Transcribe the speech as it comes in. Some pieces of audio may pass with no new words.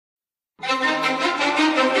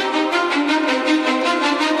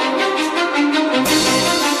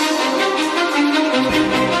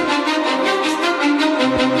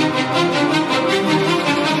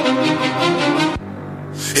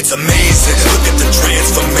Look at the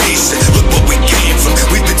transformation, look what we came from.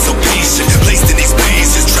 We've been so patient, placed in these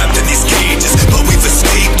mazes, trapped in these cages, but we've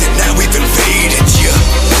escaped it, now we've invaded. Yeah,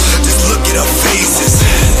 just look at our faces.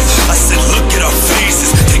 I said look at our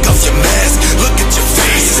faces. Take off your mask, look at your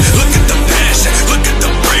faces. Look at the passion, look at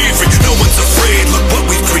the bravery. No one's afraid, look what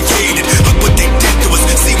we've created. Look what they did to us,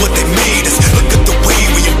 see what they made us. Look at the way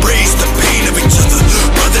we embrace the pain of each other.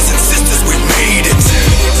 Brothers and sisters, we made it.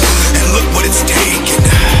 And look what it's taken.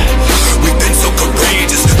 We've been so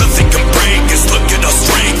courageous, nothing can break us. Look at our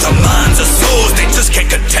strength, our minds, our souls, they just can't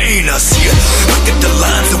contain us. Yeah, look at the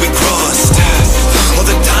lines that we crossed, all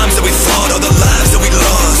the times that we fought, all the lives that we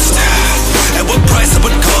lost. At what price it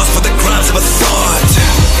would cost for the crimes of a thought.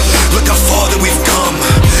 Look how far that we've come.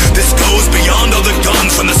 This goes beyond all the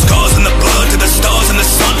guns, from the scars and the blood to the stars and the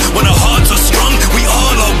sun. When our hearts are strung, we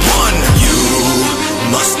all are one. You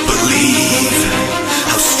must believe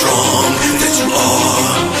how strong that you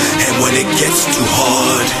are. And when it gets too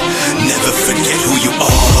hard, never forget who you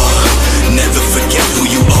are. Never forget who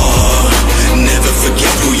you are. Never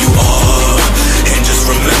forget who you are. And just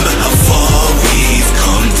remember how far we've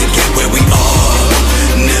come to get where we are.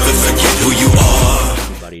 Never forget who you are.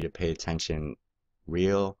 Everybody to pay attention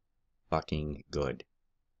real fucking good.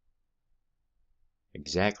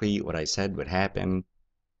 Exactly what I said would happen,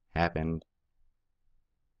 happened.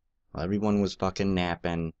 While everyone was fucking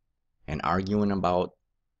napping and arguing about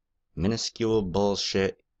minuscule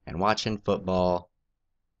bullshit and watching football,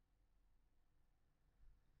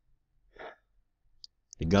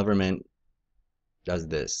 the government does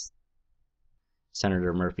this.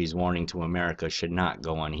 Senator Murphy's warning to America should not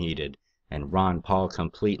go unheeded, and Ron Paul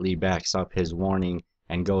completely backs up his warning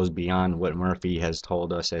and goes beyond what Murphy has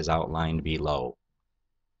told us as outlined below.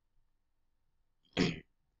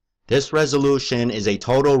 This resolution is a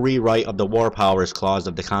total rewrite of the War Powers Clause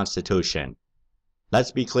of the Constitution.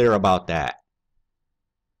 Let's be clear about that.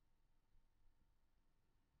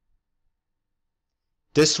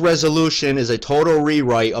 This resolution is a total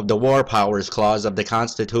rewrite of the War Powers Clause of the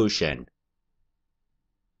Constitution.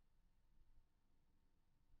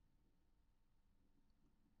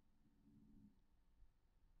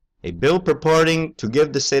 A bill purporting to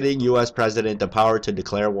give the sitting U.S. President the power to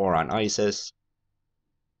declare war on ISIS.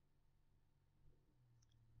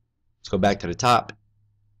 Let's go back to the top.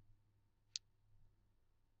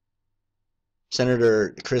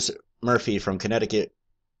 Senator Chris Murphy from Connecticut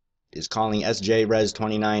is calling S.J. Res.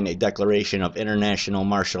 29 a declaration of international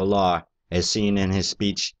martial law, as seen in his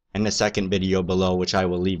speech in the second video below, which I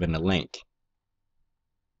will leave in the link.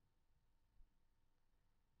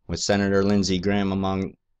 With Senator Lindsey Graham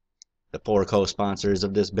among the 4 co-sponsors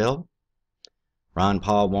of this bill, Ron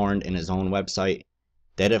Paul warned in his own website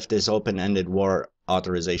that if this open-ended war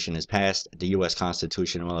authorization is passed, the U.S.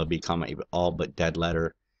 Constitution will become an all but dead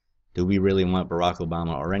letter. Do we really want Barack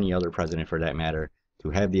Obama, or any other president for that matter, to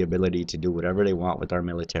have the ability to do whatever they want with our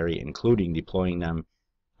military, including deploying them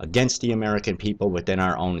against the American people within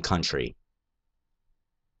our own country?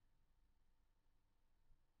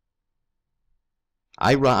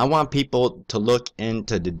 I want people to look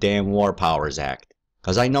into the damn War Powers Act,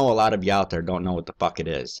 because I know a lot of you out there don't know what the fuck it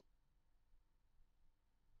is.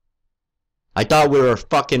 I thought we were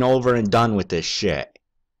fucking over and done with this shit.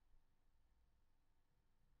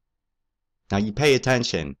 Now you pay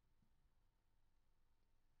attention.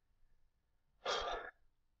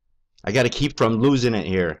 I gotta keep from losing it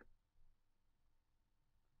here.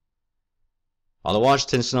 While the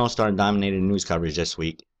Washington snowstorm dominated news coverage this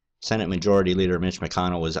week, Senate Majority Leader Mitch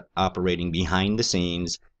McConnell was operating behind the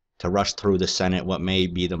scenes to rush through the Senate what may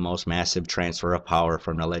be the most massive transfer of power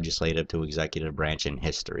from the legislative to executive branch in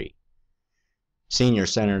history. Senior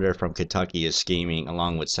Senator from Kentucky is scheming,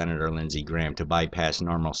 along with Senator Lindsey Graham, to bypass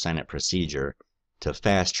normal Senate procedure to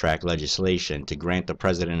fast-track legislation to grant the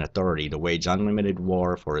President authority to wage unlimited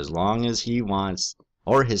war for as long as he wants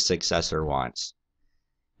or his successor wants.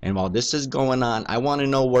 And while this is going on, I want to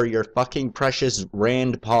know where your fucking precious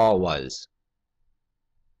Rand Paul was.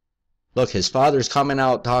 Look, his father's coming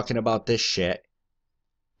out talking about this shit.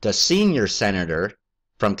 The senior senator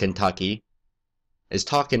from Kentucky is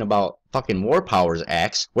talking about fucking War Powers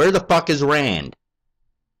Acts. Where the fuck is Rand?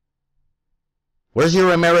 Where's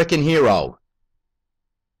your American hero?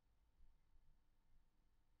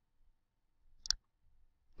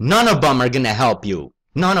 None of them are gonna help you.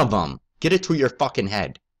 None of them. Get it through your fucking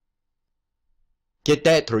head. Get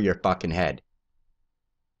that through your fucking head.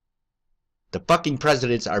 The fucking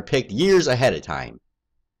presidents are picked years ahead of time.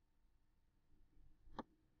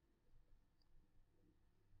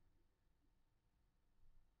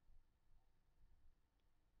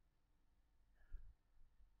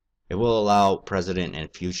 It will allow President and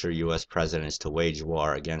future U.S. presidents to wage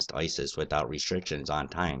war against ISIS without restrictions on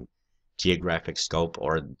time, geographic scope,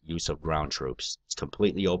 or use of ground troops. It's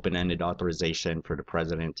completely open-ended authorization for the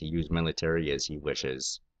president to use military as he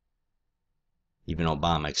wishes. Even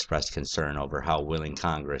Obama expressed concern over how willing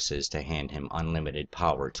Congress is to hand him unlimited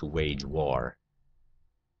power to wage war.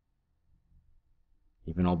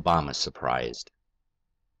 Even Obama's surprised.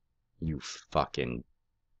 You fucking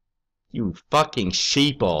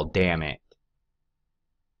sheeple, damn it.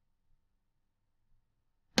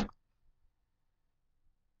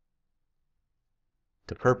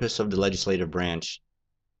 The purpose of the legislative branch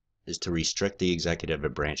is to restrict the executive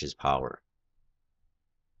branch's power.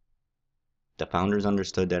 The founders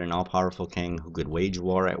understood that an all-powerful king who could wage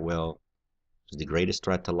war at will was the greatest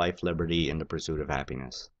threat to life, liberty, and the pursuit of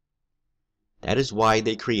happiness. That is why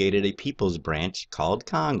they created a people's branch called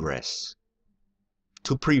Congress,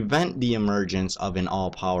 to prevent the emergence of an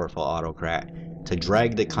all-powerful autocrat, to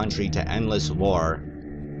drag the country to endless war.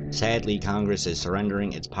 Sadly, Congress is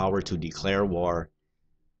surrendering its power to declare war.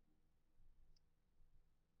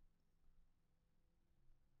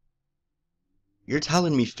 You're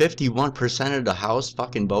telling me 51% of the House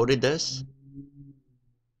fucking voted this?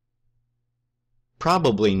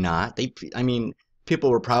 Probably not. I mean, people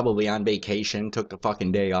were probably on vacation, took the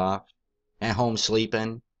fucking day off, at home sleeping,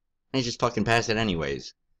 and they just fucking passed it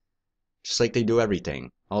anyways. Just like they do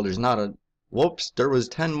everything. Oh, there's not a... Whoops, there was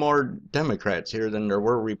 10 more Democrats here than there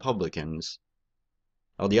were Republicans.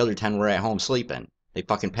 Oh, the other 10 were at home sleeping. They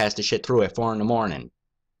fucking passed the shit through at 4 in the morning.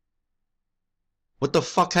 What the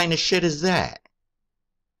fuck kind of shit is that?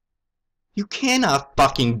 You cannot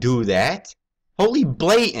fucking do that. Holy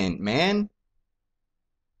blatant, man.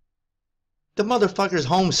 The motherfucker's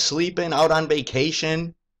home sleeping, out on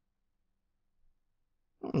vacation.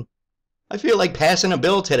 I feel like passing a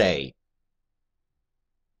bill today.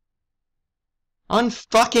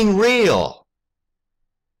 Unfucking real.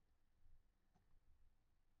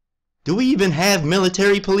 Do we even have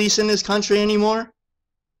military police in this country anymore?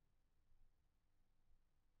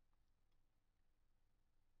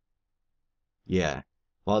 Yeah.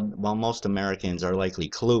 While most Americans are likely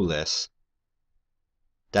clueless,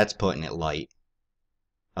 that's putting it light,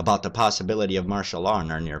 about the possibility of martial law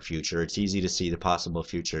in our near future, it's easy to see the possible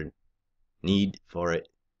future need for it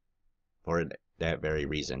for that very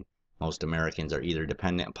reason. Most Americans are either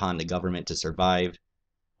dependent upon the government to survive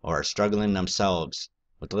or are struggling themselves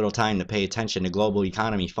with little time to pay attention to global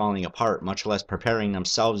economy falling apart, much less preparing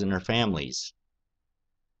themselves and their families.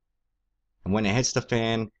 And when it hits the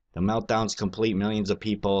fan, the meltdowns complete. Millions of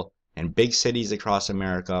people in big cities across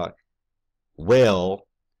America will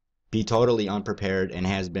be totally unprepared, and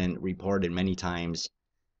has been reported many times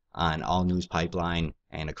on All News Pipeline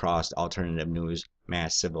and across alternative news.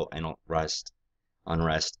 Mass civil unrest,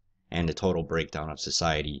 and the total breakdown of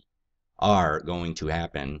society are going to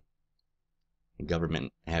happen. The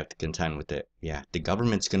government have to contend with it. Yeah, the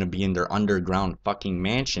government's gonna be in their underground fucking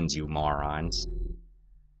mansions, you morons.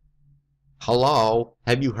 Hello?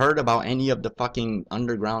 Have you heard about any of the fucking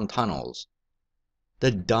underground tunnels?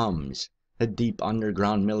 The DUMBs, the deep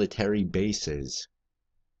underground military bases.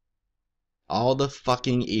 All the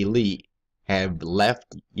fucking elite have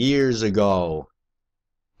left years ago.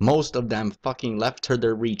 Most of them fucking left to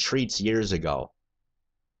their retreats years ago.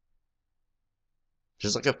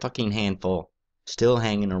 Just like a fucking handful still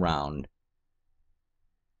hanging around.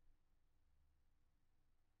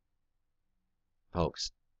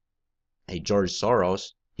 Folks. Hey, George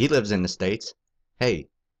Soros, he lives in the States. Hey,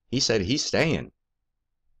 he said he's staying.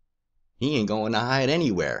 He ain't going to hide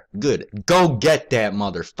anywhere. Good. Go get that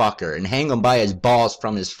motherfucker and hang him by his balls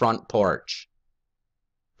from his front porch.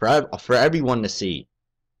 For everyone to see.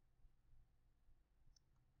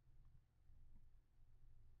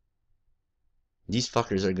 These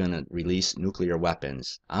fuckers are gonna release nuclear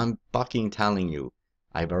weapons. I'm fucking telling you.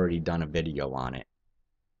 I've already done a video on it.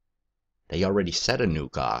 They already set a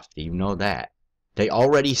nuke off. Do you know that? They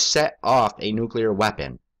already set off a nuclear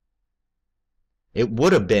weapon. It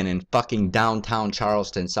would have been in fucking downtown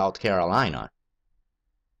Charleston, South Carolina.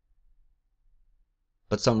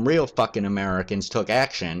 But some real fucking Americans took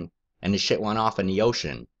action, and the shit went off in the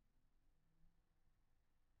ocean.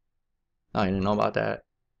 Oh, you didn't know about that?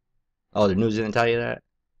 Oh, the news didn't tell you that?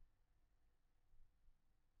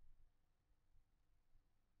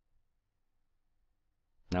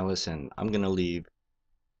 Now listen, I'm gonna leave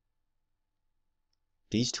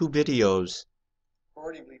these two videos.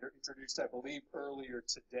 Majority Leader introduced, I believe, earlier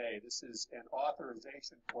today. This is an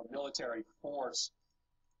authorization for military force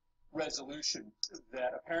resolution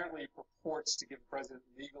that apparently purports to give the president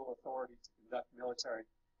legal authority to conduct military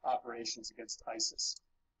operations against ISIS.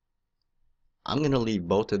 I'm going to leave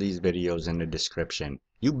both of these videos in the description.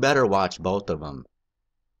 You better watch both of them.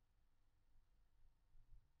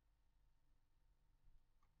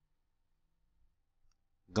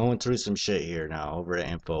 Going through some shit here now over at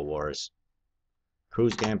InfoWars.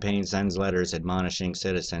 Cruz campaign sends letters admonishing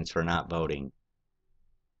citizens for not voting.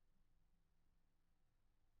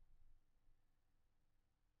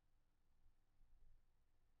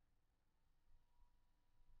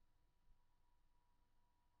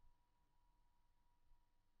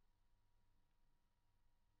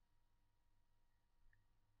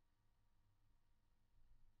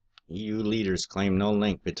 EU leaders claim no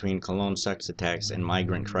link between Cologne sex attacks and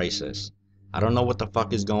migrant crisis. I don't know what the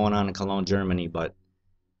fuck is going on in Cologne, Germany, but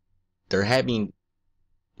they're having,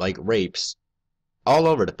 like, rapes all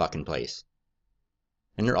over the fucking place.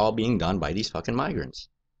 And they're all being done by these fucking migrants.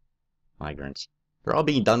 They're all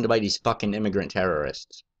being done by these fucking immigrant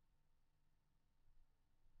terrorists.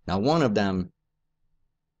 Now, one of them,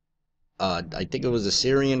 I think it was a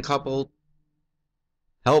Syrian couple,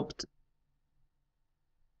 helped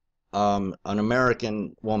an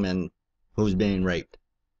American woman who's being raped.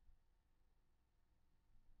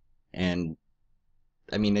 And,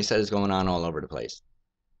 I mean, they said it's going on all over the place.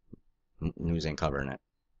 News ain't covering it.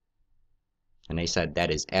 And they said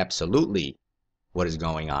that is absolutely what is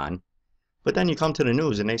going on. But then you come to the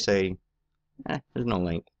news and they say, there's no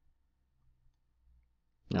link.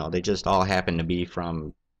 No, they just all happen to be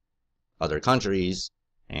from other countries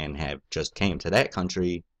and have just came to that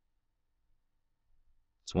country.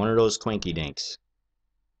 It's one of those quinky dinks.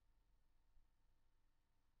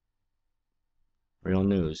 Real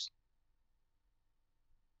news.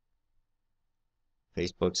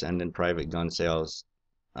 Facebook's ending private gun sales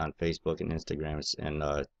on Facebook and Instagram,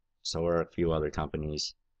 and so are a few other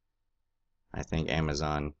companies. I think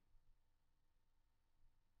Amazon.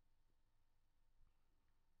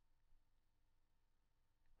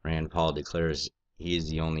 Rand Paul declares he is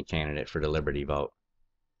the only candidate for the Liberty vote.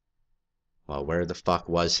 Well, where the fuck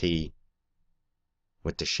was he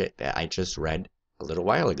with the shit that I just read a little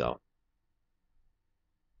while ago?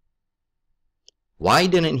 Why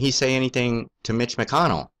didn't he say anything to Mitch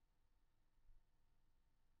McConnell?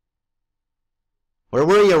 Where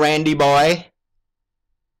were you, Randy boy?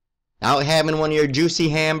 Out having one of your juicy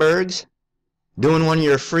hamburgers? Doing one of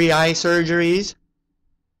your free eye surgeries?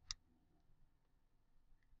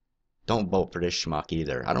 Don't vote for this schmuck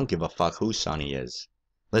either. I don't give a fuck whose son he is.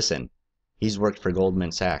 Listen, he's worked for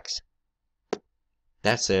Goldman Sachs.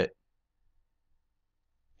 That's it.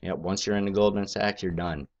 Yep, once you're into Goldman Sachs, you're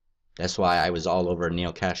done. That's why I was all over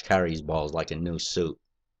Neil Kashkari's balls like a new suit.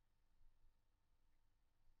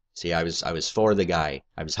 See, I was for the guy.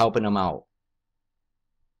 I was helping him out.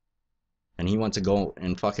 And he wants to go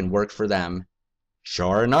and fucking work for them.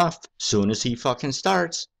 Sure enough, soon as he fucking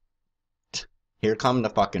starts, here come the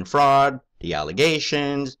fucking fraud, the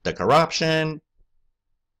allegations, the corruption,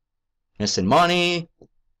 missing money.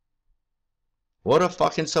 What a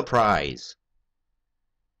fucking surprise.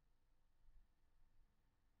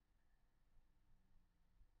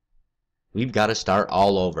 We've got to start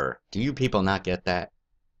all over. Do you people not get that?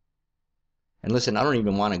 And listen, I don't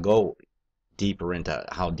even want to go deeper into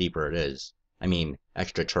how deeper it is. I mean,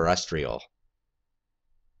 extraterrestrial.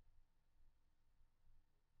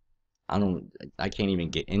 I can't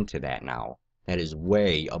even get into that now. That is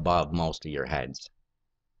way above most of your heads.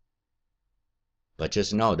 But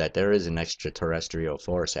just know that there is an extraterrestrial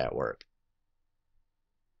force at work.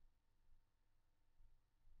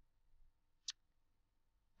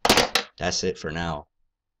 That's it for now.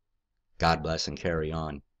 God bless and carry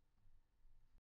on.